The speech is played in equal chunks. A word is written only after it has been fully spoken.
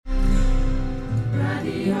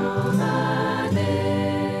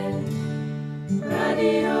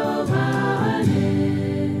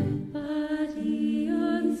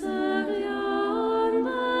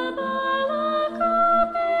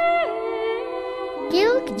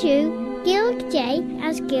Gilg Jew, Gilg J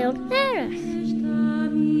as Gilg Nerach.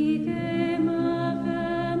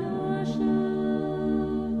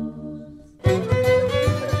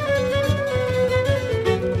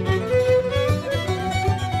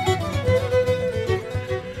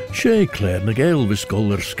 Sé Claare na Gael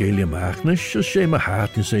viscoll Skeealyn Ellan as sé my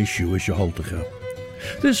heart in say shoe as haltige.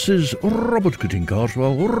 This is Robert Cutting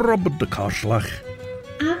Carswell, Robert the Carslach.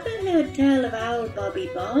 I've heard tell of owl Bobby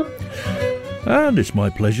Bob. And it's my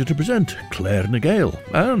pleasure to present Claare na Gael,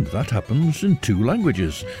 and that happens in 2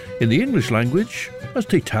 languages. In the English language, as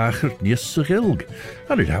te tachert nies sa gilg,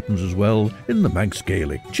 and it happens as well in the Manx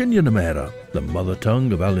Gaelic, Chine na Mera, the mother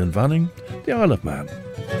tongue of Ellan Vannin, the Isle of Man.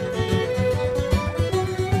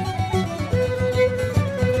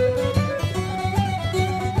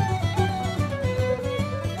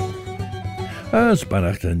 As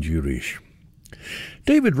Bannacht and Jurish.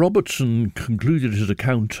 David Robertson concluded his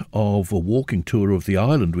account of a walking tour of the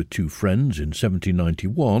island with 2 friends in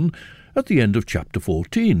 1791 at the end of Chapter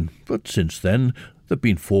 14, but since then there have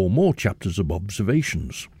been 4 more chapters of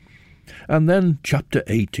observations. And then Chapter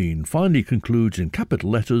 18 finally concludes in capital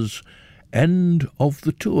letters, End of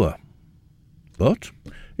the Tour. But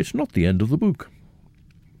it's not the end of the book.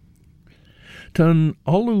 Ten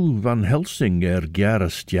allu van Helsing giaull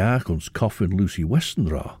stiach ons coffin Lucy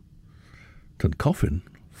Westenra. Ten coffin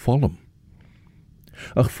follum.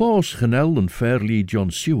 Ach fos genel en fairly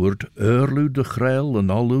John Seward, urlu de grail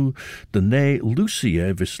en allu, de ne Lucy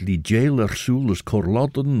vis li jail soul as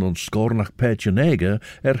corlodden on scornach petjenege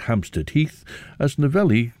Hampstead Heath, as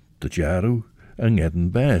novelli de gerriow en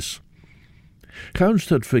Edden Beaz.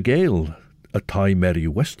 Counstad for Gael, a tai Mary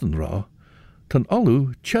Westenra, ten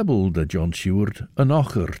allu chebel de John Seward an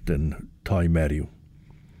ocher den tai Mary.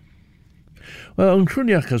 Well,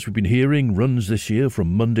 Cruniach, as we've been hearing, runs this year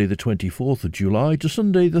from Monday the 24th of July to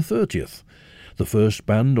Sunday the 30th. The first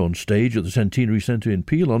band on stage at the Centenary Centre in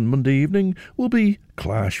Peel on Monday evening will be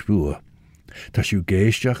Claare VOOAR. Tashu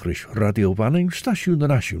geestiach rish Radio Vannin, Stashu na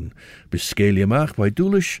Nashun, bis Skeealyn by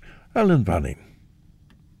Dúlish, Ellan Vannin.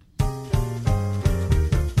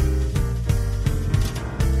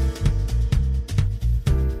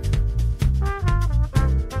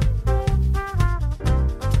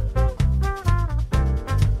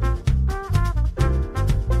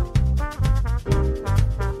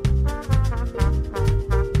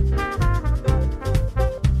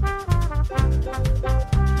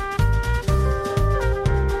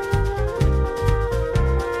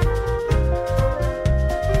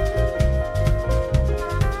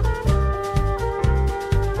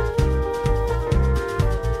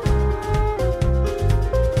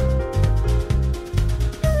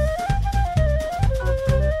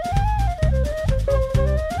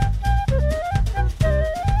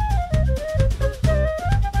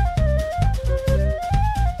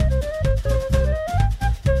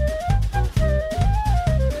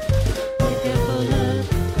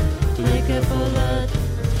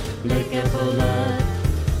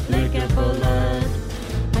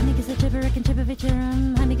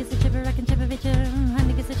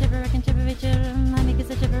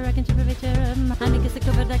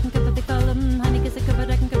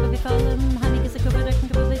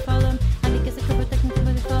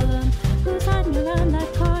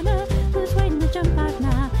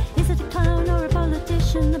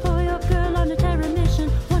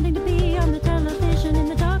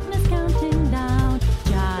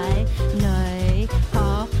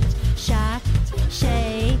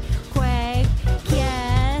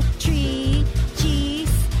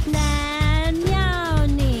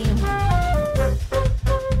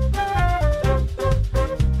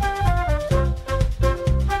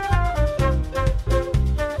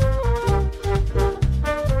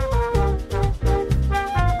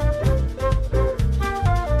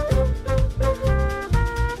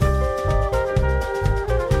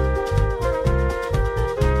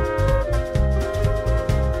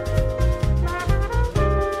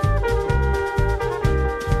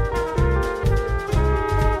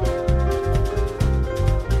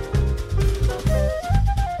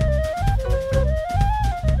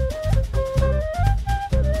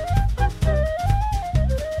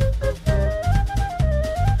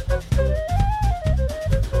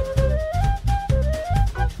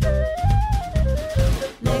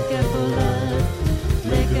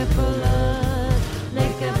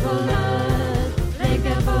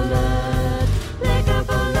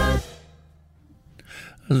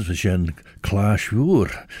 As we shen Claare VOOAR,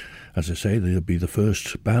 As I say, they'll be the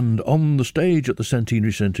first band on the stage at the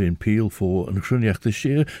Centenary Centre in Peel for an Chruineach this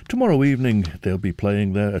year. Tomorrow evening they'll be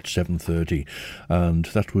playing there at 7:30, and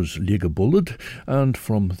that was Lhig bullad, and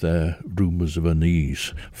from their Rumours of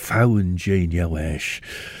Unnís, Fáin Giaull.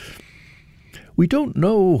 We don't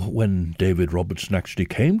know when David Robertson actually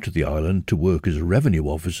came to the island to work as a revenue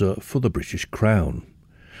officer for the British Crown,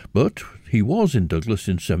 but he was in Douglas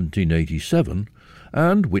in 1787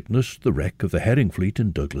 and witnessed the wreck of the herring fleet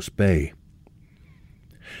in Douglas Bay.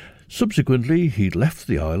 Subsequently, he left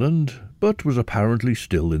the island, but was apparently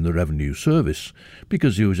still in the revenue service,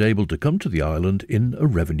 because he was able to come to the island in a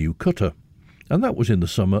revenue cutter, and that was in the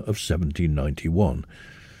summer of 1791.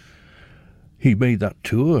 He made that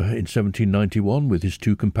tour in 1791 with his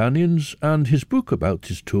two companions, and his book about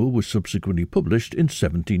his tour was subsequently published in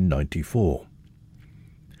 1794.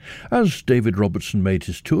 As David Robertson made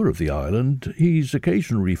his tour of the island, he's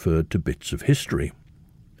occasionally referred to bits of history.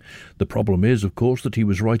 The problem is, of course, that he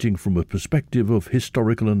was writing from a perspective of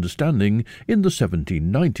historical understanding in the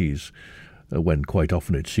 1790s, when quite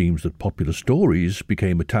often it seems that popular stories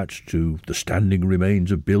became attached to the standing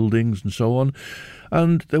remains of buildings and so on,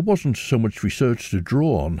 and there wasn't so much research to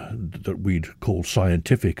draw on that we'd call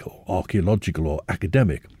scientific or archaeological or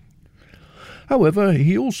academic. However,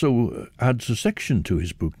 he also adds a section to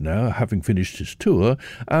his book now, having finished his tour,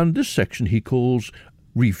 and this section he calls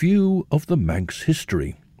Review of the Manx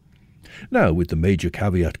History. Now, with the major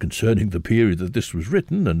caveat concerning the period that this was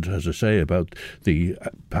written, and as I say about the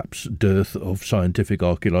perhaps dearth of scientific,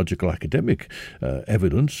 archaeological, academic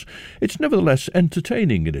evidence, it's nevertheless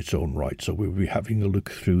entertaining in its own right, so we'll be having a look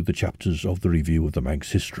through the chapters of the Review of the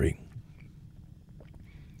Manx History.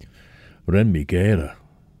 Ren mi gera.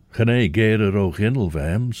 Chane gera o ginnel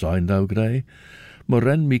vem, sein thou grey, maar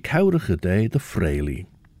ren mi courige day the freely.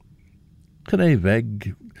 Chane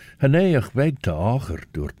weg, haneach weg te ager,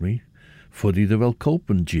 doort me, for die de wel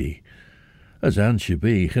kopen gee, as an she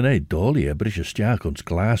be, chane dolly a brische stiach ons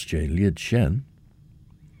glas jane lied shen.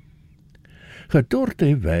 Ga doort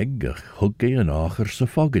weg, hugge an ager sa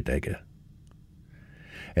foggedegge.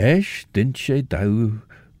 Esh dint she dou,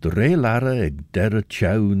 de reelare eg derre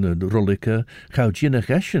tjaun en rullike, gauw ginnig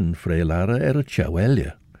eschen freelare a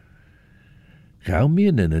tjauelje. Gauw mi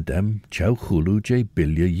in dem tjau chulu je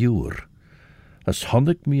bilje juur. As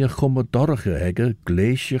honnig mi a chumme dorge egge,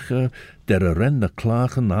 gleesige, derre renne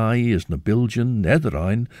klagen aai is na bilgen,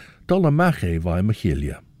 nederein, dolle mache vai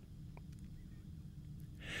machilje.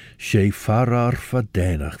 She farar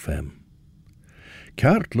fadenach fem.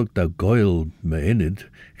 Kaart look thou Gael me inid,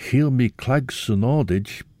 giel mi clags an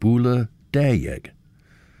audage, boele dayeg.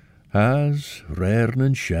 As raren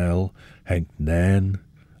and shell, hengt nain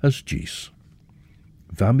as gees.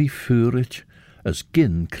 Vami furit as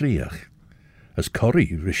gin kriach. As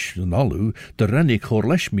corrie rish an olu, de rennick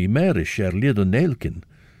horlesh mi merish lied an nailkin.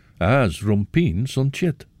 As rumpeen son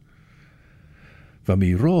chit.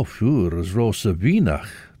 Vami raw fur as raw savinach,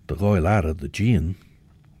 de Gael ara the gin.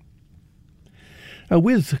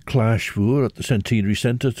 With Clash VOOAR at the Centenary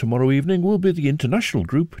Centre tomorrow evening will be the international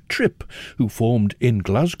group TRIP, who formed in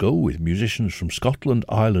Glasgow with musicians from Scotland,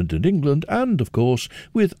 Ireland and England, and, of course,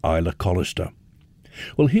 with Isla Collister.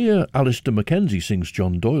 Well, here Alistair Mackenzie sings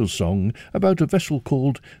John Doyle's song about a vessel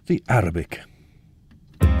called the Arabic.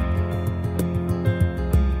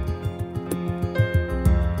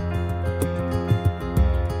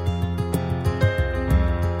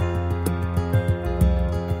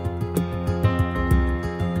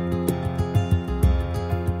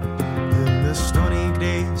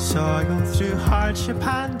 I go through hardship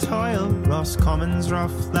and toil, Roscommon's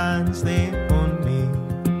rough lands, they own me.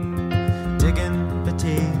 Digging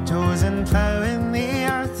potatoes and ploughing the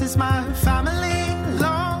earth is my family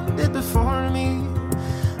long did before me.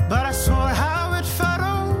 But I swore how I'd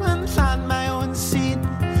furrow and plant my own seed,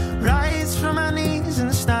 rise from my knees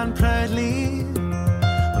and stand proudly.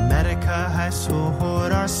 America has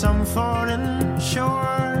sword or some foreign shore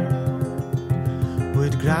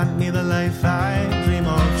would grant me the life I dream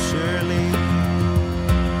of surely.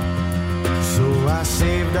 So I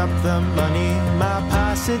saved up the money, my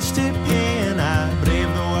passage to pay, and I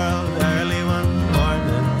braved the world early one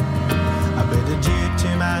morning. I bid adieu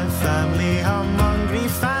to my family among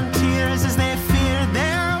grief and tears, as they feared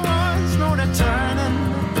there was no returning.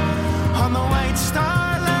 On the White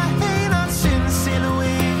Star Line I'd soon sail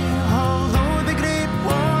away, although the Great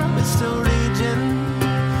War was still raging.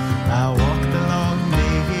 I walked the long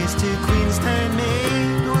days to Queenstown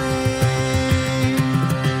Midway,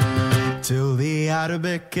 till the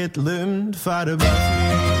Arabic it loomed far above me.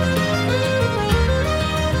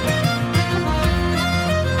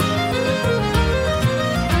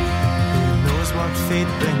 Who knows what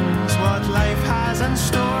fate brings and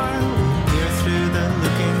stor, peer through the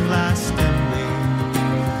looking glass dimly,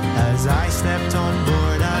 as I stepped on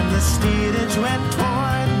board and the steerage went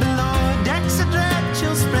toward below. Decks of dread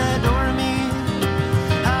chill spread o'er me.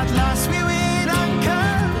 At last we weighed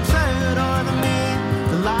anchor, cloud o'er the main,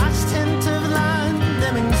 the last hint of land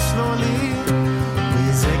dimming slowly. We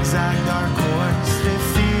zigzagged our course through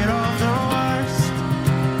fear of the worst,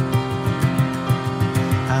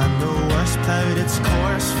 and the worst ploughed its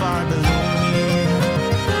course far below me.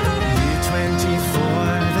 U-24,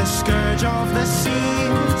 the scourge of the sea,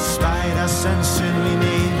 spied us and soon we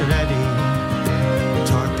made ready.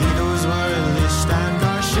 Torpedoes were loosed and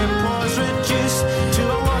our ship was reduced to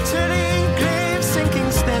a watery grave sinking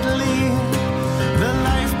steadily. The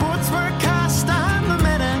lifeboats were cast and the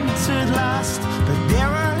men entered last, but there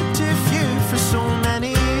were too few for so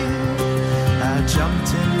many. I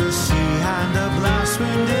jumped in the sea and a blast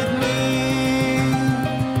wounded me,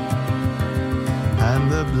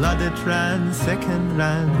 and the blood it ran thick and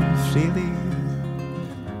ran freely.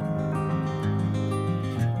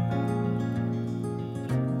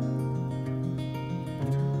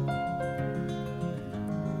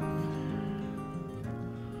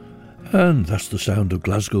 And that's the sound of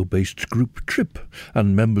Glasgow-based group Trip,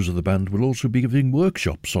 and members of the band will also be giving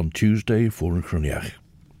workshops on Tuesday for Chroniach.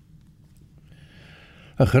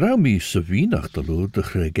 A gerriow mi sivy nach de lwyd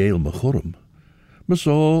de Gael machorum, ma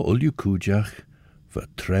so ulju cwjach va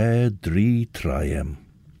 3-3-3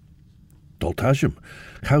 Doltajum,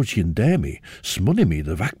 chawtien demi, smunny me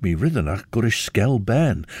the vac me riddenach gorish skell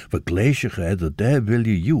ben, va glaciache the de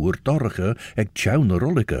vilje juur dorige eg chawna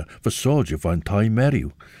rollica va soja van tai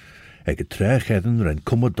meriw. Eg a trechedden ren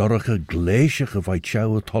cumma dorige glaciache va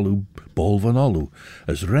chawa tolu bol van olu,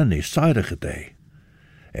 as renni seidige day.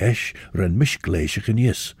 Esh ren mish glaciache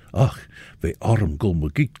yes, ach, ve arm gul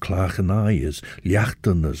magiet klagen ai as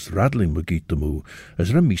liachten as raddling magiet de moe,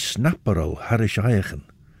 as ren mi snapperal harish eichen.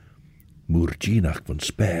 Moerginach van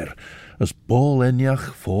spare, as bol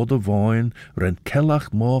enjach voor de wine, ren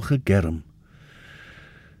kellach morgen germ.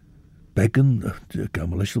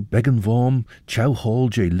 Beggen vorm, chow hall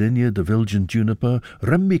j linia de vilgen juniper,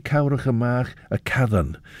 ren mi courige maag a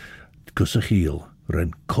cathan, cusacheel,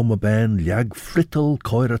 ren come ben liag frittel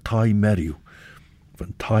coira tai meriw.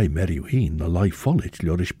 Van tai meriw heen, a lai follet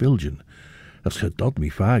liorish bilgen, as gedod mi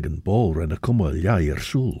fagen bol ren a cumma liai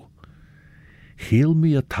soel. Heel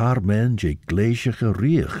me a tar men je glaciache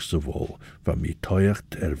riech savol, van mi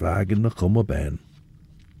toicht wagen na cumma ben.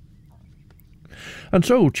 And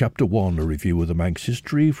so, Chapter 1, a review of the Manx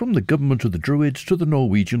history from the government of the Druids to the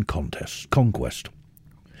Norwegian conquest.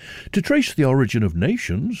 To trace the origin of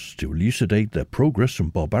nations, to elucidate their progress from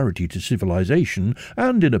barbarity to civilization,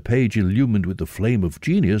 and in a page illumined with the flame of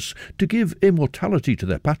genius, to give immortality to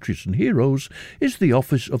their patriots and heroes, is the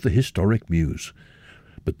office of the historic muse.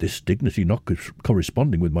 But this dignity not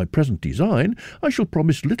corresponding with my present design, I shall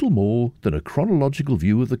promise little more than a chronological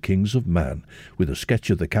view of the kings of man, with a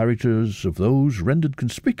sketch of the characters of those rendered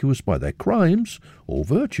conspicuous by their crimes or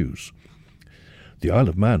virtues. The Isle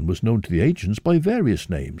of Man was known to the ancients by various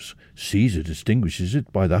names. Caesar distinguishes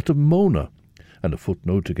it by that of Mona, and a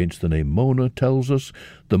footnote against the name Mona tells us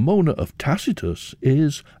the Mona of Tacitus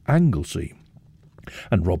is Anglesey.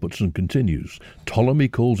 And Robertson continues, Ptolemy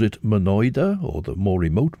calls it Monoida, or the more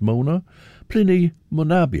remote Mona, Pliny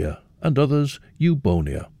Monabia, and others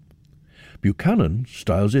Eubonia. Buchanan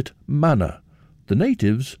styles it Manna, the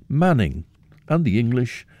natives Manning, and the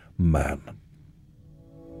English Man.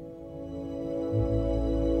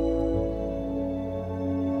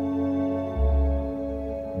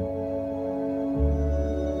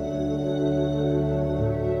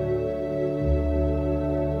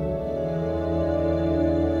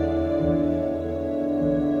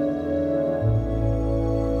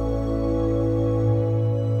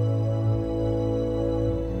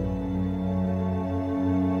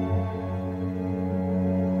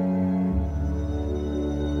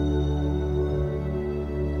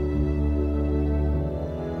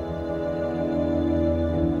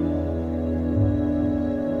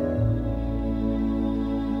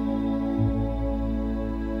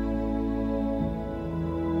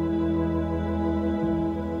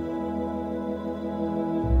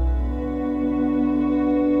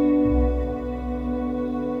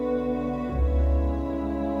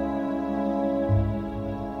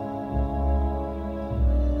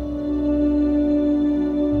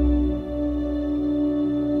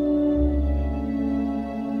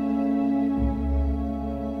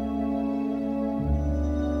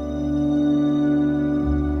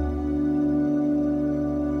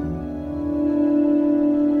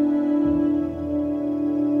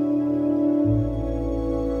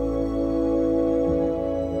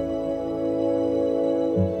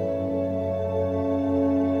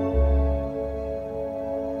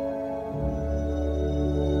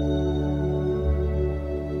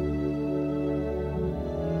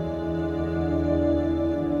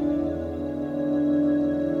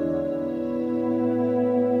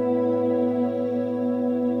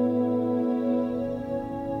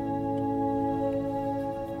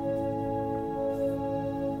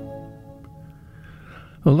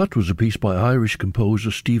 Well, that was a piece by Irish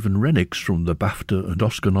composer Stephen Rennicks from the BAFTA and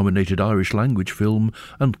Oscar-nominated Irish language film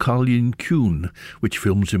and Cailin Ciuin, which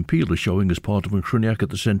films in Peel are showing as part of a Chroniac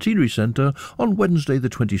at the Centenary Centre on Wednesday the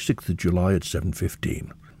 26th of July at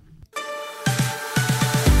 7:15.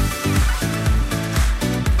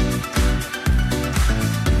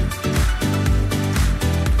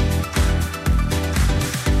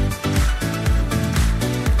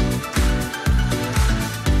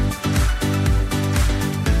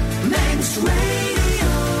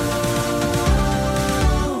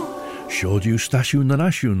 Siodiw stasiwn na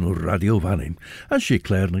nasiwn o'r Radio Vannin, as she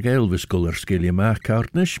Claare na Gael visgol Skeealyn Ellan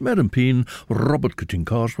Vannin, mer yn pin Robert Cutting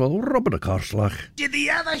Carswell, Robert a Carslach. Did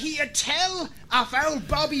the ever hear tell of old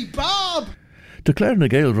Bobby Bob? De Claare na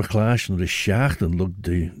Gael reclash na de schacht en lug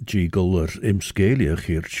de giaull Skealiach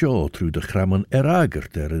hier show through de chraman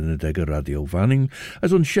eragert in de degger Radio Vannin,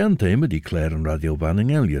 as on shantame die Claare en Radio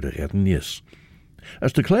Vannin eljer regetten yes.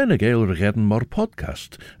 As de kleine Gael regetten maar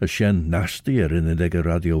podcast, as shen nasty in de degger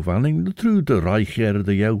Radio Vannin, through de reicher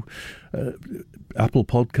de jou, Apple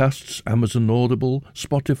Podcasts, Amazon Audible,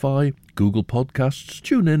 Spotify, Google Podcasts,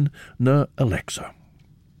 TuneIn, na Alexa.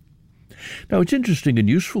 Now, it's interesting and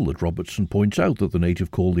useful that Robertson points out that the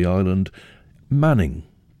native called the island Manning,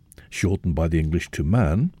 shortened by the English to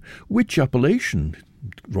man, which appellation,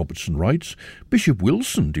 Robertson writes, Bishop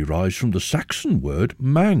Wilson derives from the Saxon word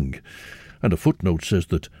mang, and a footnote says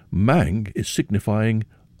that mang is signifying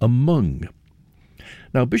among.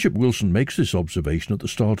 Now, Bishop Wilson makes this observation at the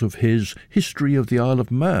start of his History of the Isle of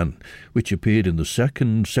Man, which appeared in the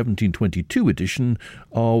second 1722 edition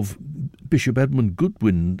of Bishop Edmund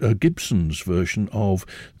Gibson's version of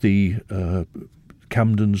the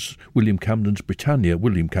William Camden's Britannia.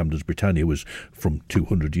 William Camden's Britannia was from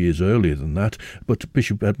 200 years earlier than that, but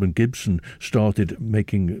Bishop Edmund Gibson started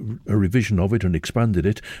making a revision of it and expanded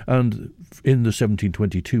it, and in the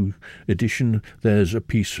 1722 edition there's a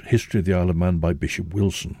piece, History of the Isle of Man by Bishop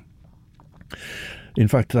Wilson. In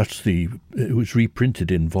fact, it was reprinted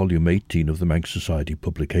in volume 18 of the Manx Society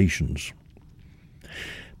publications.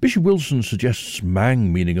 Bishop Wilson suggests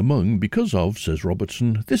mang meaning among because of, says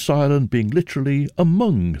Robertson, this island being literally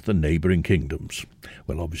among the neighbouring kingdoms.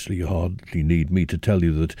 Well, obviously you hardly need me to tell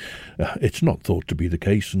you that it's not thought to be the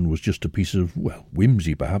case and was just a piece of, well,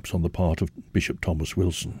 whimsy perhaps on the part of Bishop Thomas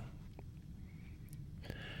Wilson.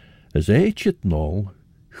 As chit nol,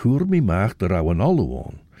 hwr mi maach de rawan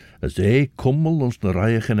olwon, as kummel ons na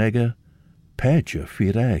raiach en egge, peidje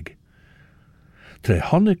fyr egg. Tre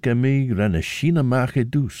honnig emi ren a shina maach e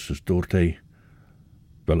dus, as doort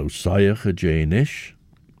wel o saiach a jane ish.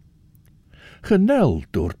 Genel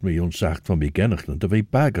doort me ons zacht van mi gennichten de wei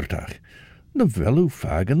baggertach, na wel o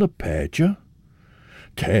fagen a peidje.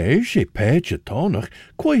 Te she peidje tonach,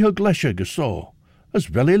 quai hug lesje gesaw, as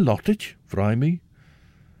wel e lottich, vry me.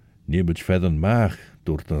 Niemets feddern maach,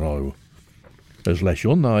 doort na rauw. As leis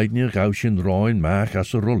onaidne gausjen roin maach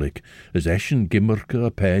as a rullik, as esjen gimmerke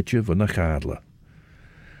a peidje van a gadle.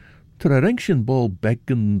 Ter a rengsjen bol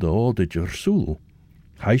beggen de odigger soel,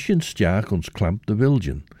 heisjen stjaag ons klamp de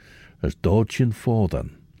wilgen, as doodjen fodan,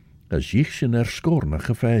 as jichjen scornach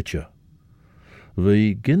a feitje.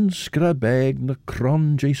 Vi gin skrabeg na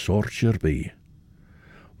kron je sortjer bi.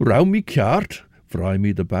 Rauw mi kjaart, vry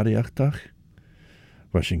mi de barriachtach.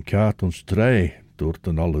 Was een kaart ons drei, door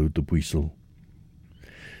den alle uit de buisel.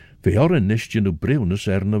 Vi har een nishtjen u breunes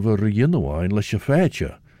erne ver jinnoain lesje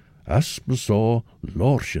feitje, as me saw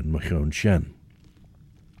lorsjen me gewoon shen.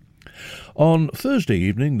 On Thursday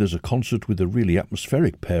evening there's a concert with a really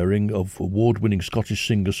atmospheric pairing of award-winning Scottish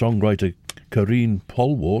singer-songwriter KARINE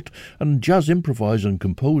POLWART and jazz improviser and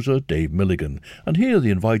composer Dave Milligan, and here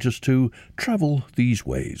they invite us to travel these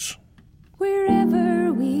ways.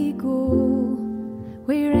 Wherever we go,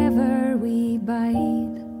 wherever we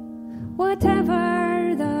bide,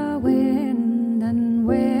 whatever the wind and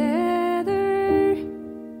weather,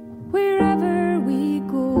 wherever we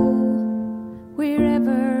go,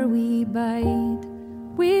 wherever we bide,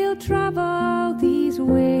 we'll travel these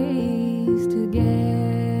ways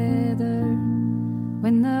together.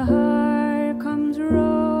 When the heart comes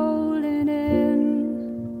rolling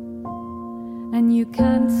in and you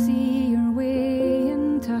can't see your way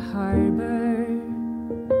into harbour,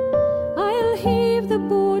 I'll heave the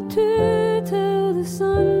boat to till the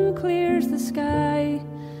sun clears the sky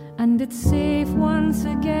and it's safe once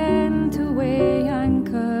again to weigh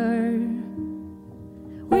anchor.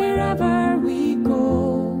 Wherever we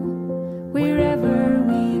go, wherever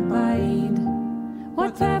we bide,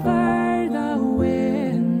 whatever the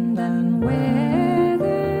wind and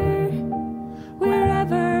weather,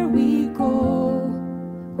 wherever we go,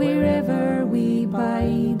 wherever we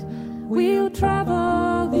bide, we'll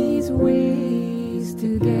travel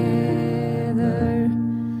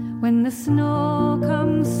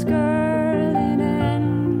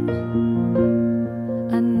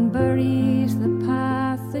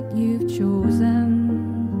frozen.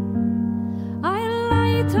 I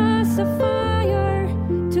light us a fire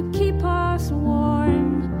to keep us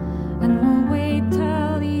warm, and we'll wait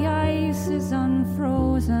till the ice is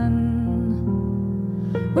unfrozen.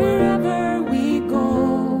 Wherever we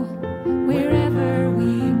go, wherever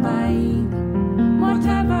we bide,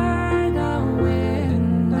 whatever the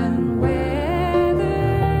wind and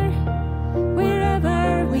weather,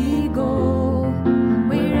 wherever we go,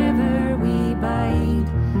 wherever we bide,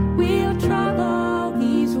 we'll travel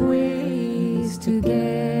these ways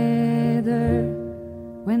together.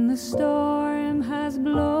 When the storm has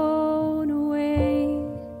blown away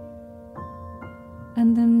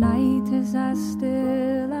and the night is as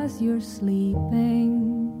still as you're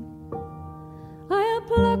sleeping, I'll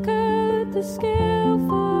pluck out the scalp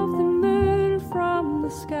of the moon from the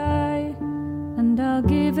sky, and I'll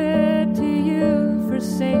give it to you for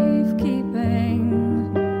safekeeping.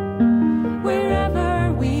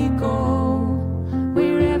 Wherever we go,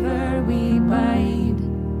 wherever we bide,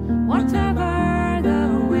 whatever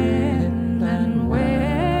the wind and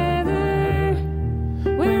weather,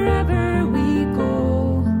 wherever we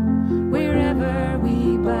go, wherever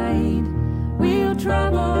we bide, we'll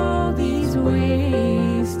travel these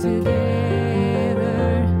ways together.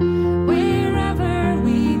 Wherever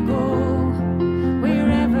we go,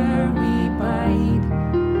 wherever we bide,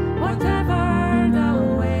 whatever the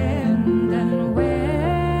wind and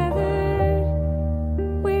weather,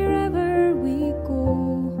 wherever we go,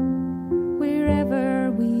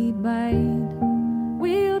 wherever we bide,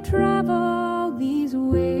 we'll travel these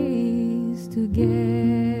ways together.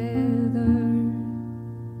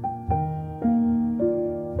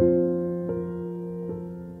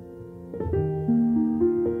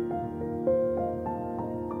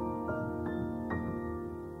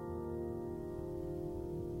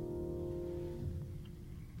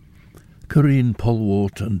 KARINE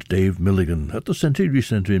Polwart and Dave Milligan at the Centenary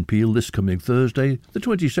Centre in Peel this coming Thursday, the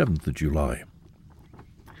 27th of July.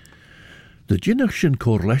 The Ginnachsin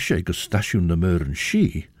Corleshe go stasiwn na MORVRAN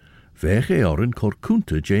she, vech oarn cor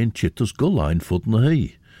cúnta Jane chittas gullain fud na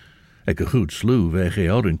hei. Ag a chud slú vech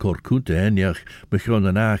oarn cor cúnta eniach mechon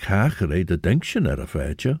an ach hacher de denkshin a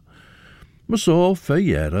feitje. Ma so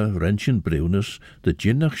feiera renshin breunis de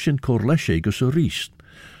Ginnachsin Corleshe go so riest.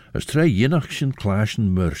 As tre Ginnachsin klaasjen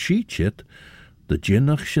MORVRAN chit, de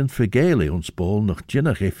Ginnachsin vergele ons bol nog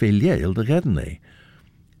Ginnach filieel de redden.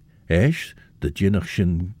 Eis, de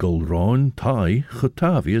Ginnachsin golroin tai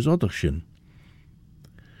chutavi as oddershin.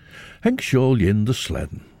 Henk sjol in de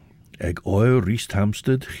sledden. Eg oil riest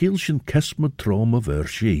hamsted, hielshin kesmud troma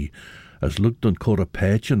vershi, as looked on cor a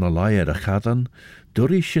peitjen a laie a chadan,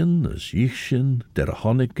 durishin as yichshin, der a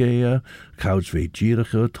honigea, chouds ve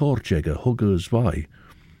gierige torchega hugge as vai.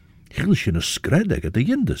 Hielshin a skredeg at de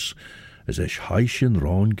yindus, as esch heishin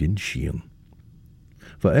ron gin shien.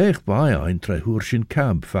 Va eich by ein tre hoorshin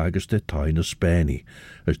camp fagus de taina spani,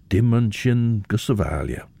 as dimmanshin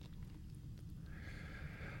gusavalia.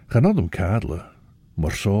 Ganadum cadler,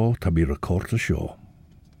 maar so tabi recorta shaw.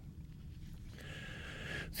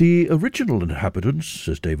 The original inhabitants,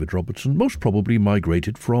 says David Robertson, most probably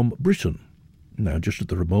migrated from Britain. Now, just at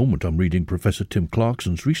the moment, I'm reading Professor Tim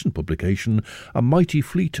Clarkson's recent publication, A Mighty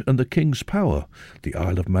Fleet and the King's Power, the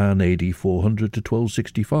Isle of Man AD 400 to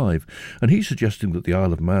 1265, and he's suggesting that the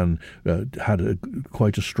Isle of Man had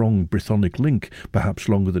quite a strong Brythonic link, perhaps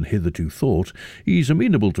longer than hitherto thought. He's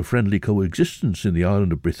amenable to friendly coexistence in the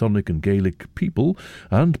island of Brythonic and Gaelic people,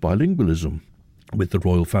 and bilingualism, with the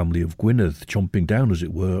royal family of Gwynedd chomping down, as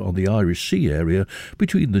it were, on the Irish Sea area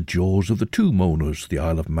between the jaws of the two Moners, the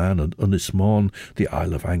Isle of Man, and Ynys Môn, the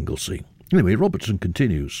Isle of Anglesey. Anyway, Robertson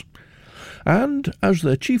continues. And as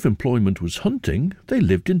their chief employment was hunting, they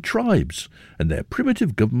lived in tribes, and their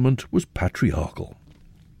primitive government was patriarchal.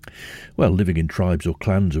 Well, living in tribes or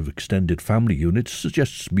clans of extended family units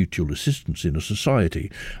suggests mutual assistance in a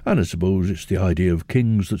society, and I suppose it's the idea of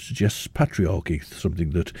kings that suggests patriarchy, something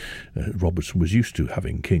that Robertson was used to,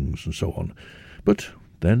 having kings and so on. But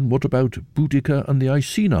then what about Boudica and the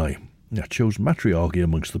Iceni? That shows matriarchy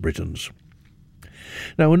amongst the Britons.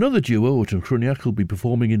 Now, another duo at Cruniac will be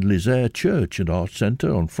performing in Lhig Church and Arts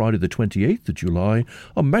Centre on Friday the 28th of July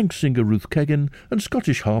are Manx singer RUTH KEGGIN and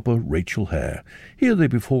Scottish harper Rachel Hair. Here they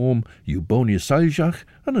perform Eubonia soilshagh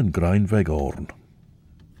and an grine oarn.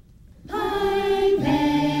 Gael.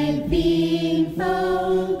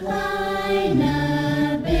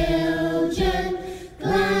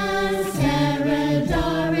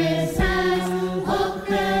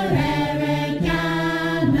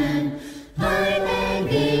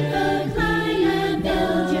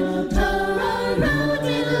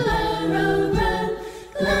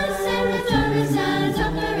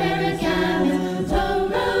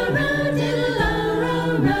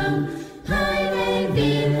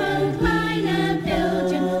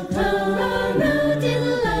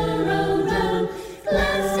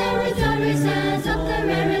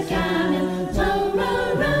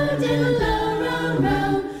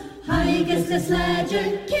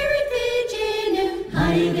 legend, Ciuin Virginiu.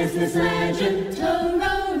 Haigus this legend,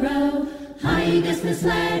 to-ro-ro. Haigus this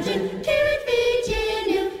legend, Ciuin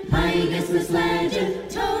Virginiu. Haigus this legend,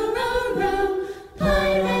 to-ro-ro.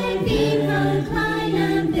 Pirate beam from Klein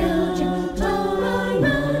and Belgium,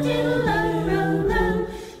 to-ro-ro, diddle-o-ro-ro.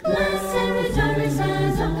 Glass and Doris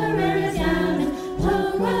as Ocarera's Gavin,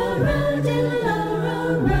 to-ro-ro,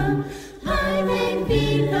 diddle-o-ro-ro. Pirate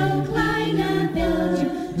beam from Klein and Belgium,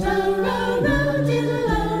 to-ro-ro,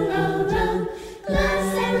 diddle-o-ro-ro.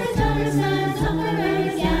 Glass and Doris as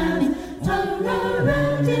Ocarera's Gavin, to-ro-ro,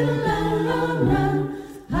 diddle-o-ro-ro.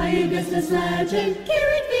 Haigus this legend,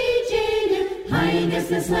 Ciuin Virginiu. Haigus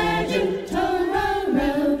this legend,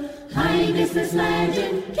 to-ro-ro. Haigus this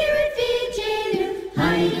legend, Ciuin Virginiu.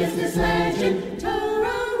 Haigus this legend,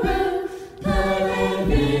 to-ro-ro. Pirate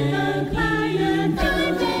beam from Klein and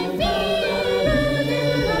Belgium, to-ro-ro,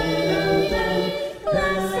 diddle-o-ro-ro.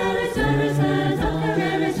 Glass and Doris as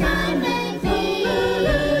Ocarera's Gavin,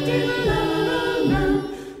 to-ro-ro, diddle-o-ro-ro.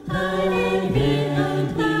 Pirate beam from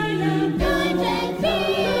Klein and Belgium,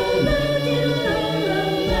 to-ro-ro,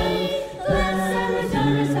 diddle-o-ro-ro. Glass and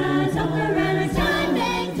Doris as Ocarera's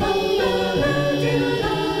Gavin, to-ro-ro,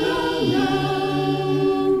 diddle-o-ro-ro.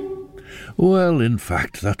 Well, in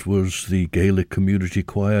fact, that was the Gaelic community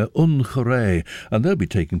choir CHORAA, and they'll be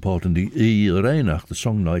taking part in the Rhennickส์, the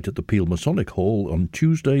song night at the Peel Masonic Hall on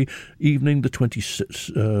Tuesday evening, the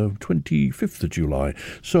 25th of July.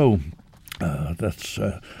 So, that's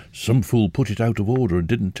some fool put it out of order and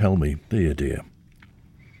didn't tell me. Dear, dear.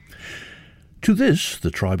 To this, the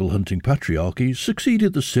tribal hunting patriarchy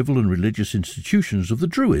succeeded the civil and religious institutions of the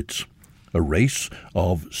Druids, a race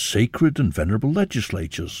of sacred and venerable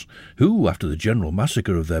legislatures, who, after the general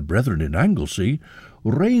massacre of their brethren in Anglesey,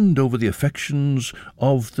 reigned over the affections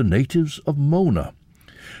of the natives of Mona,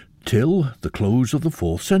 till the close of the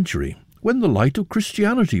 4th century, when the light of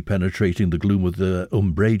Christianity penetrating the gloom of their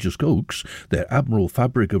umbrageous oaks, their admirable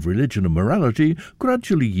fabric of religion and morality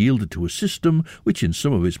gradually yielded to a system which in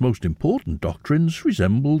some of its most important doctrines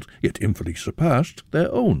resembled, yet infinitely surpassed, their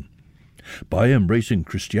own. By embracing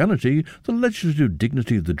Christianity, the legislative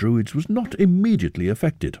dignity of the Druids was not immediately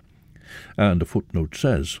affected. And a footnote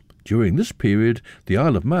says, during this period, the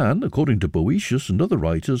Isle of Man, according to Boetius and other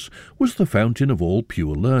writers, was the fountain of all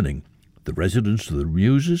pure learning, the residence of the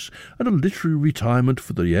Muses, and a literary retirement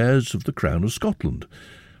for the heirs of the crown of Scotland.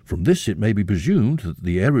 From this it may be presumed that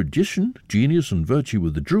the erudition, genius and virtue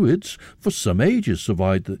of the Druids for some ages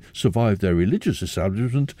survived their religious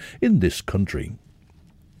establishment in this country.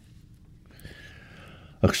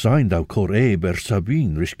 Ach sein thou CHORAA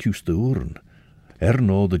Sabine rish cús de oarn,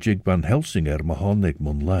 no the jig ban Helsing mahonig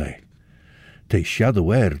mun lei. Te shadow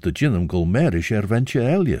the ginnam gulmerish venture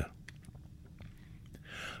elia.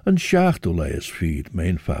 And shacht o leis feed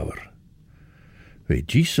main fower. Ve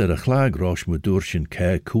gis a chlag rosh me dúrshin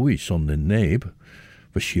Cair cúi son in neb,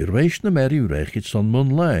 va shirveish na meri rechit son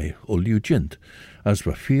mun lei, o liugint, as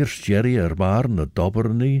va fierce gerriow marn a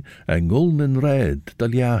dobberni en gulnin red da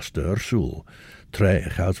liaste soel.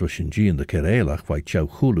 Trech as was sin Jean de Kerelach vai chow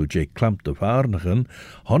chulu je clamp de varnigen,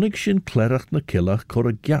 honnig sin clerach na killach cor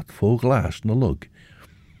a gat fo glas na lug.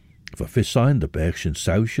 Va fissain de berg sin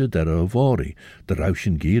sausje der a vori, de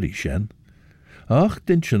rauschen giri shen. Ach,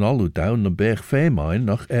 din sin allu down na berg femein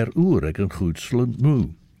nach oer eg een goed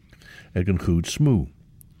smoe.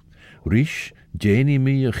 Rish, Janie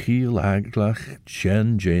me a chiel aglach,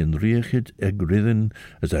 shen jane riechid eg ridden,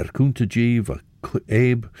 as kunte je va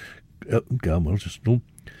eb, gammel just no.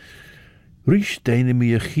 Rish deine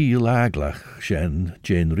me a chiel aglach, shen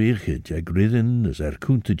jane riechid eg ridden, as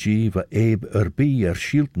kunte je va eb bi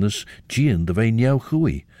shieldness jean de vein jou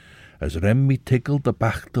chui, as rem me tickle de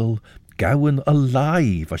bachtel, gowan a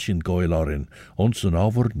lie was in Gael orin, ons an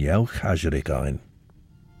over jou chazerik ein.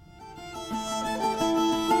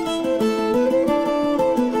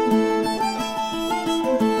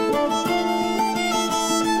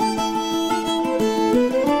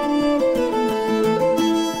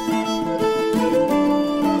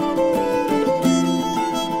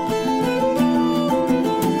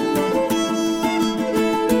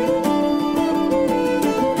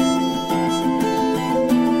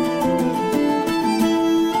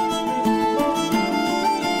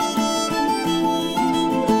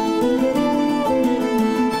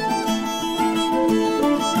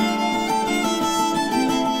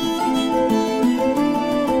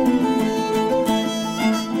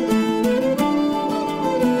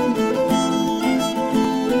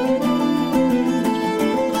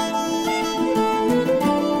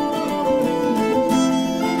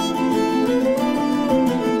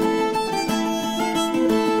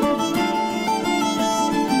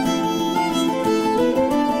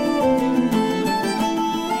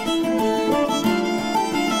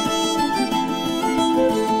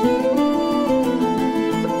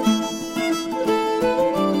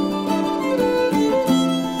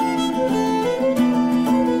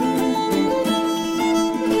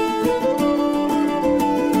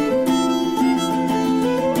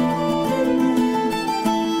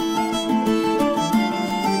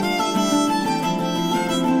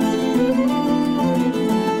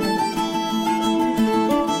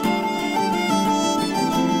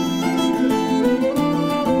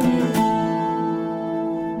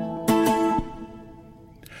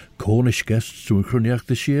 Cornish guests to Chroniach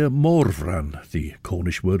this year, MORVRAN, the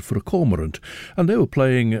Cornish word for a cormorant, and they were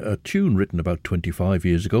playing a tune written about 25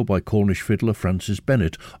 years ago by Cornish fiddler Francis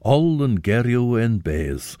Bennett, All and gerriow and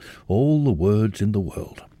beaz, all the words in the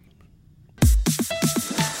world.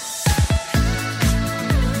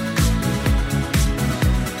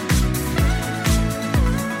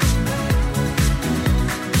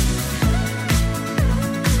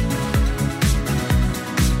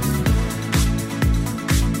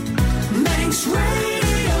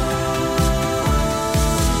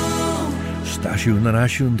 Stasiwn and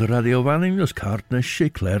asiwn the Radio Vannin as Cartnes she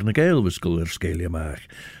Claare na Gael was Guller Skeealyn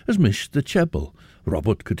as Miss the Chebble,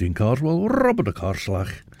 Robert Cutting Carswell, Robert a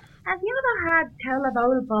Carslach. Have you ever had tell of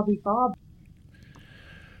old Bobby Bob?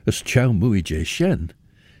 As Chow Mui J Shen,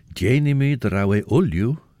 Janie me the rawe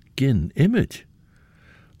ulju, gin image.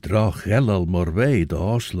 Drach elal morvei de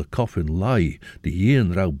osle coffin lie, the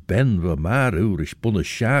yin rau ben va maru rish bunna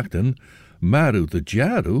shachten, maru the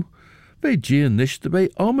jaru, Bei Jean nicht bei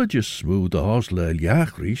homages smooth the osle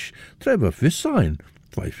jachrish, trevor vissign,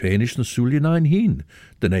 by finish na sulinain heen,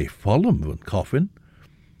 den a follum van coffin.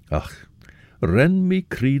 Ach, ren me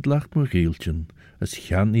creedlacht me gieltjen, as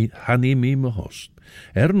hanny me me host.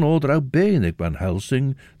 No rau benig ban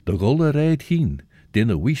Helsing, de golle reid heen,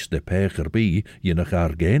 din a wies de pecher be, jenach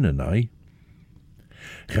argene nai.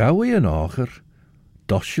 Gawe an acher,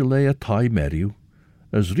 doshele a tai meriw,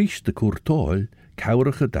 as riech de courtoil,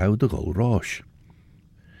 Caurige douw de gol rosh.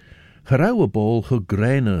 Gerauwe bol ge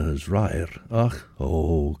grine as rair, ach,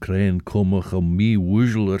 crane kummach om me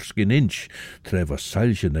woezeler skin inch, treva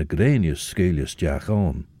salje na grenius scalius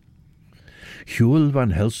giaull. Huel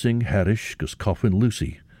van Helsing herish gus coffin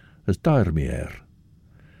Lucy, as dairmier.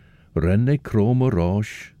 Renne krome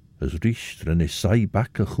rosh, as richt renne sai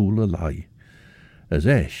back a chule lai. As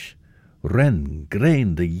esh, ren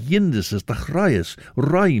grain de yindis as de chrias,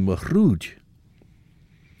 rhyme a chrooj.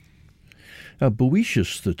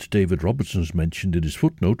 Boetius, that David Robertson mentioned in his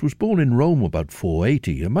footnote, was born in Rome about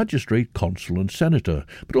 480, a magistrate, consul and senator,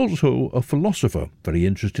 but also a philosopher, very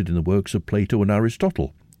interested in the works of Plato and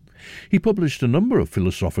Aristotle. He published a number of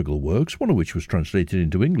philosophical works, one of which was translated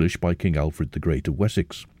into English by King Alfred the Great of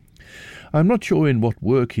Wessex. I am not sure in what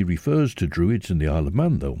work he refers to Druids in the Isle of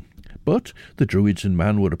Man, though. But the Druids in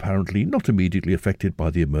Man were apparently not immediately affected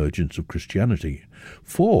by the emergence of Christianity.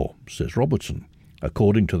 For, says Robertson,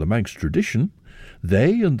 according to the Manx tradition,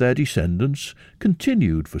 they and their descendants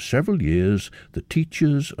continued for several years the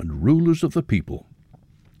teachers and rulers of the people.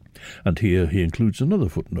 And here he includes another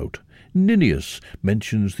footnote. Ninnius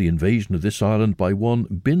mentions the invasion of this island by one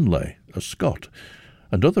Binlay, a Scot,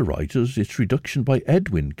 and other writers its reduction by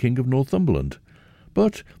Edwin, King of Northumberland.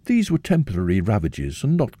 But these were temporary ravages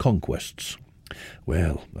and not conquests.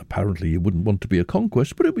 Well, apparently you wouldn't want to be a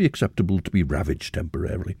conquest, but it would be acceptable to be ravaged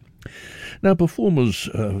temporarily. Now, performers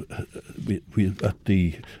at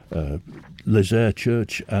the Lhig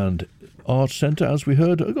Church and Arts Centre, as we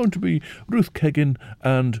heard, are going to be RUTH KEGGIN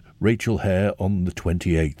and Rachel Hair on the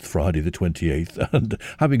 28th, Friday the 28th. And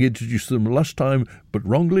having introduced them last time, but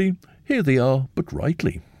wrongly, here they are, but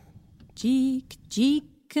rightly. Jeek, jeek.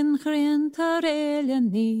 Can grine tar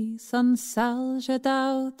ni san salje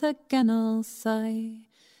dout a genel sai.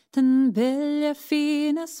 Ten bilje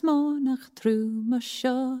fina smonach tru ma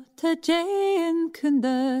sjo te jain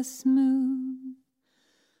kunde smu.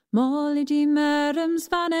 Molly di merums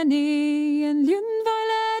vanani en ljun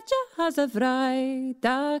vaileja has a vrij.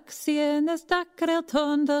 Dak sien as dakrel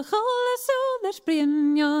ton de golle soler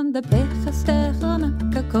sprinjon de beche stegel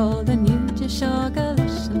akka kol de newtje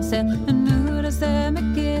shogalish en se en ze me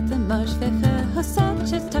geten mars veche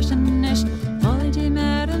hasatjes taschenish. Molly di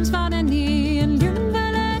merums vanani en ljun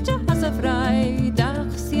vaileja has a vrij.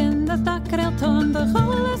 Dak sien as dakrel ton de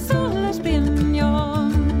golle soler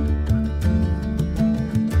sprinjon.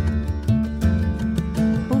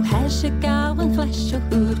 Gael en flesh och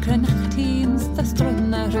hud Kranacht teens da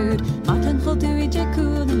strunna rud Martin voldoeide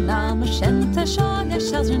koel en laal Maar kjente sjål jeg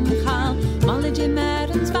kjelsren gaal Mallige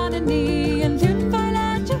merens vanen nie En ljun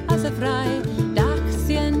veiledje as a vrij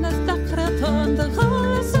Dagsien as dakrel ton De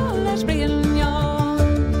golle soler springen jon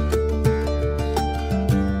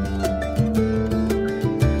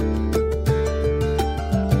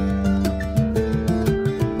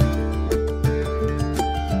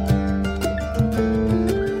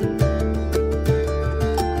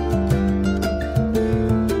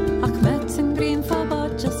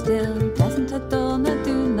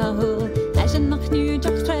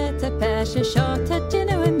She shot at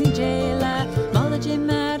dinner in the jaila. Mallige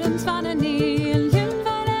merens vanen nie en ljun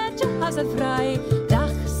veiledje as a vrij.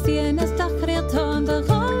 Dagsien as dakrel ton de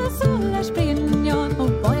golle soler springen jon. O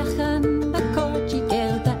boyachen de kortje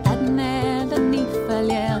geel de edne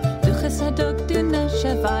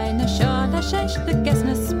shesh the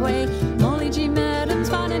gesnes way. Molly G. Merens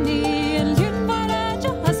van en nie en luren varage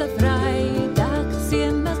as a vrij. Dag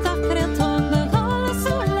zien as dakker ton de alle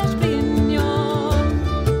soles brinjon.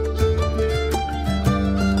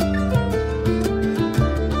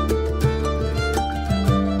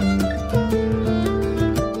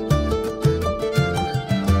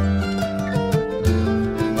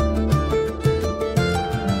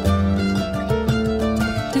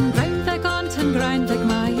 Ten grine on, ten grine weg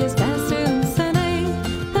my is best soon sene.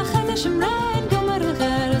 The Hamish and Ryan go marger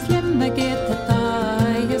as limma get the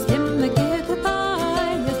thigh, as limma get the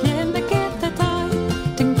thigh, as limma get the thigh.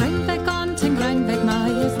 Ten grine weg on, ten grine weg my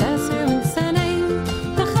is best soon sene.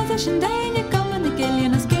 The Hamish and Dane come and the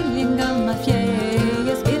Gillian is Gillian go my fye,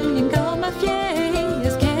 as Gillian go my fye,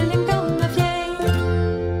 as Gillian go my fye.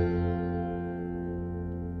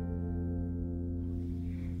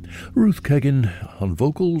 Ruth Keggin on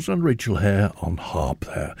vocals and Rachel Hair on harp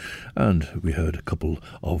there. And we heard a couple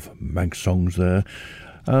of Manx songs there.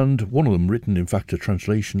 And one of them written, in fact, a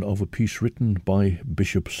translation of a piece written by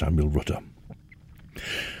Bishop Samuel Rutter.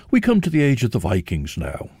 We come to the age of the Vikings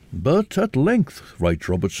now. But at length, writes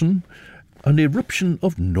Robertson, an eruption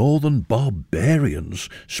of northern barbarians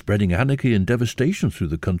spreading anarchy and devastation through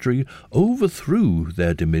the country overthrew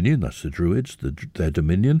their dominion, that's the Druids, their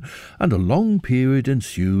dominion, and a long period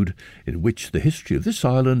ensued in which the history of this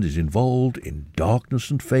island is involved in darkness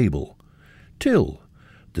and fable, till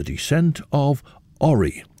the descent of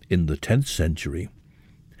Ori in the 10th century.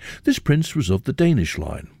 This prince was of the Danish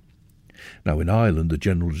line. Now, in Ireland, the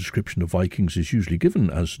general description of Vikings is usually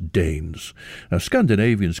given as Danes. Now,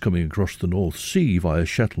 Scandinavians coming across the North Sea via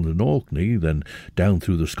Shetland and Orkney, then down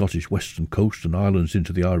through the Scottish western coast and islands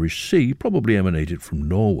into the Irish Sea, probably emanated from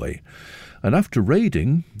Norway. And after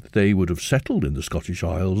raiding, they would have settled in the Scottish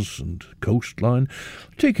Isles and coastline,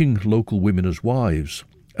 taking local women as wives.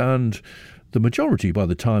 And the majority, by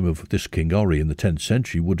the time of this King Ori in the 10th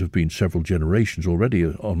century, would have been several generations already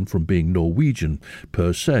on from being Norwegian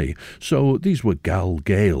per se. So these were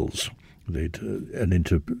Gaels. They'd an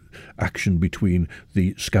interaction between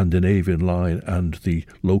the Scandinavian line and the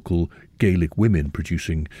local Gaelic women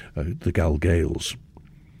producing the Gaels.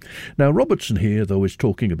 Now, Robertson here, though, is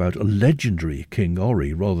talking about a legendary King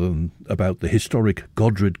Ori rather than about the historic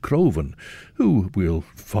Godred Crovan, who we'll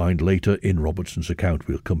find later in Robertson's account.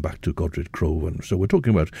 We'll come back to Godred Crovan. So we're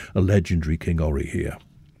talking about a legendary King Ori here.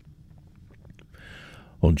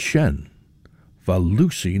 On Shen, va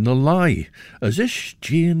Lucy na lai, as is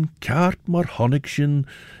Jean Cart mar honig sin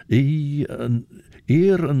an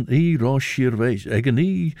rá sirvéis,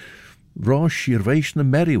 egen rá sirvéis na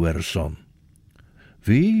Merriweather son.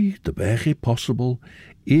 Wie de bege possible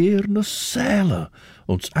na sele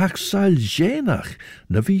ons axail genach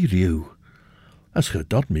na viriu. As ge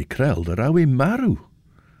dat me krel de rauwe maru.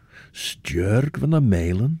 Stjurg van a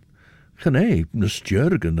melen, gene na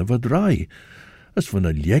stjurgen of a dry, as van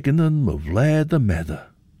a ljegenen me vlad a medde.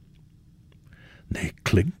 Ne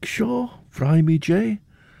klink shaw, vry me jay.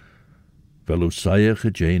 Velo saie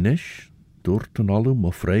ge janish, dort en allu mo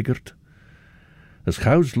fregert. As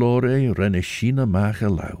gauws lore renne China mage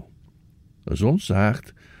lau. As ons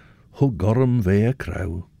zaagt, ho gorm wee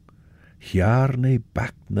krauw. Jaarne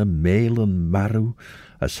bak na melen maru,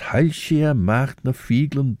 as heilsje maakt na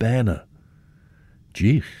fieglen bijna.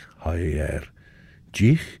 Jich, haie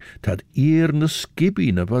jich, tad na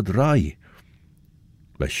skibby na wat rai.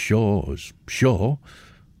 Les shaw,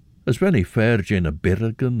 as wenny fair jane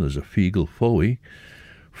birgen as a fiegel foe,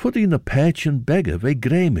 fuddy na patchen beggar ve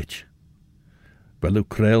gremich. Wel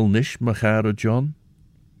krel nish, machara John.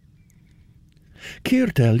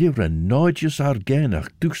 Keer tel je ren noidjes argenach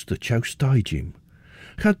dus de choustijjim.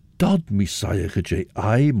 Ga dod mi saige je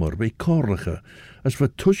ai mor we korrige, as we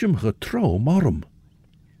tushem getrouw morm.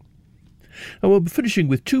 Now we'll be finishing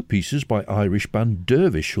with two pieces by Irish band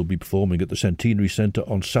DERVISH, who'll be performing at the Centenary Centre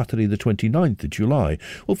on Saturday the 29th of July.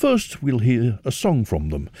 Well, first we'll hear a song from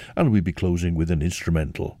them, and we'll be closing with an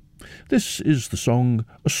instrumental. This is the song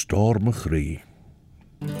A Stor Chroi.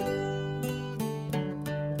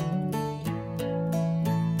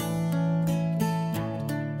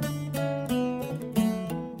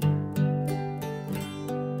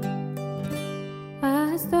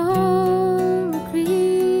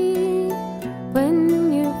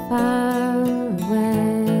 When you're far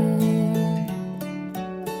away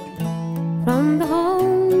from the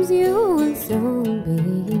homes you will soon be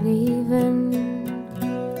leaving,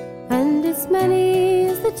 and as many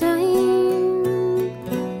as the time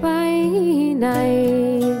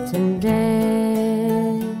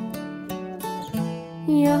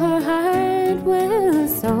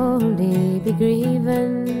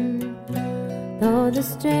though the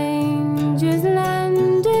stranger's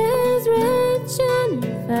land is rich and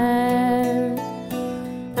fair,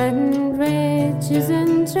 and riches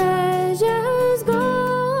and treasures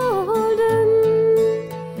golden,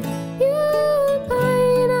 you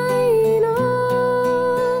pine I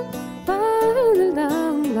know, far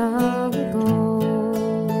long, long ago,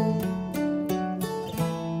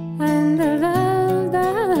 and the love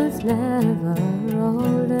that's never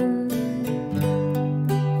olden.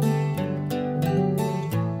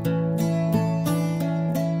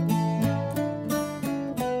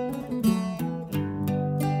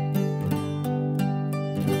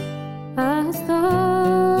 A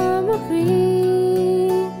storm a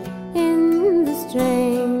cree in the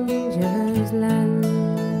stranger's land.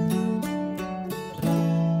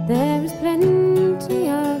 There is plenty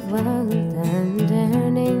of wealth and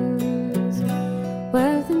earnings,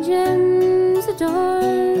 wealth and gems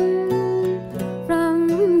adorned,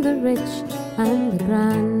 from the rich and the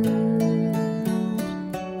grand.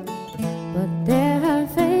 But there are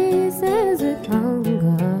faces with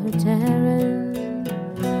hunger tearing,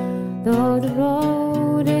 though the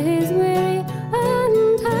road is weary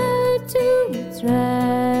and hard to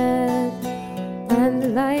tread, and the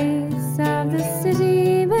lights of the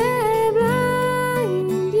city may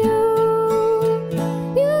blind you,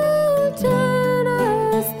 you turn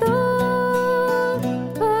a stone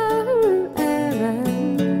for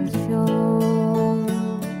errand shore,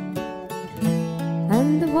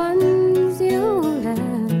 and the ones you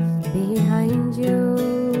left behind you.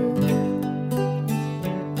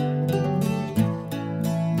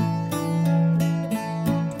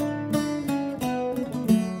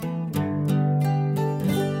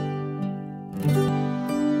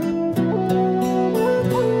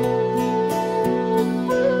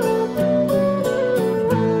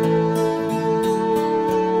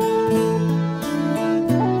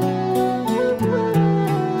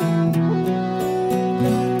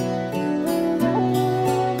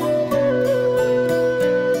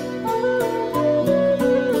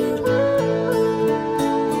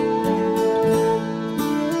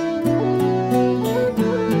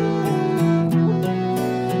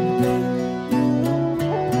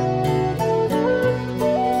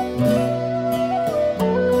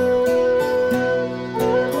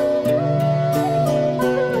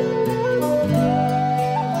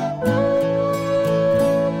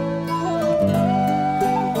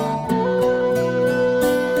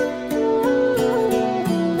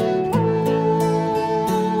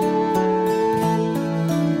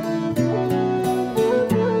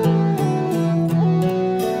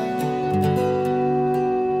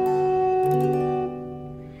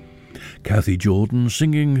 Cathy Jordan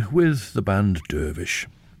singing with the band Dervish.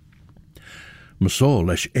 Masol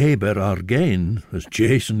leis eber ar gain, as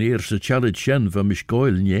Jason ear sa chalid shen va mish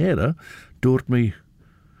goil niera, doort me,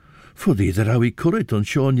 for either how he currit on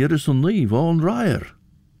Sean Yeris on leave on ryer.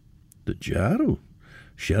 The jarrow,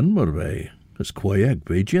 shen marway, as quayag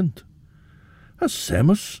vagint. As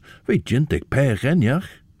semus, vagint ek pech enjach.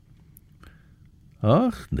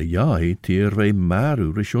 Ach, na jai, tier vay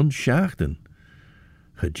maru rish on shachten.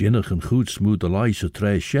 Gejinnach en goed smoed alise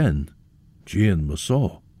trei shen, Jean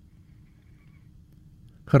Masol.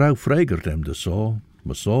 Gerau freigert hem de saw,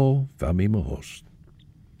 Masol, vami mahost.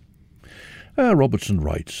 Robertson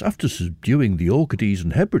writes, after subduing the Orcades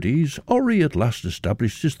and Hebrides, Ori at last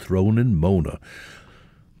established his throne in Mona.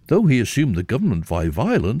 Though he assumed the government by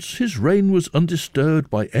violence, his reign was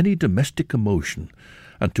undisturbed by any domestic emotion,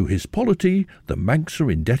 and to his polity the Manx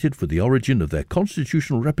are indebted for the origin of their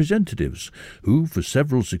constitutional representatives, who, for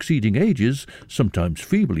several succeeding ages, sometimes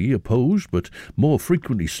feebly opposed but more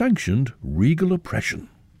frequently sanctioned regal oppression.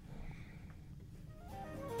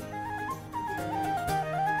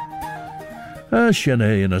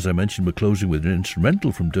 Chene, and as I mentioned, we're closing with an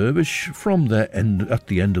instrumental from Dervish from their At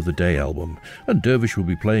the End of the Day album, and Dervish will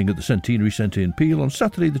be playing at the Centenary Centre in Peel on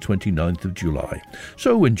Saturday the 29th of July.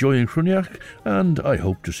 So enjoy in Cruniach, and I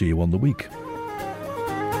hope to see you on the week.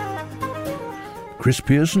 Chris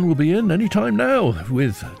Pearson will be in any time now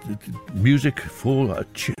with music for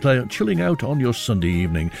chilling out on your Sunday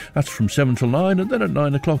evening. That's from 7 till 9, and then at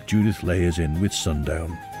 9 o'clock Judith Lay is in with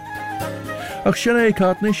Sundown. Ach Sinead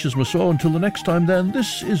Cartnish, as we saw until the next time then,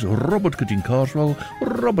 this is Robert Cutting Carswell,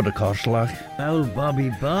 Robert a Carslach. Oh,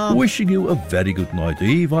 Bobby Bob. Wishing you a very good night.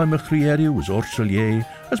 Eve, I'm a Crieriw, was Orsalier,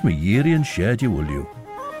 as my Yerian shared you will you.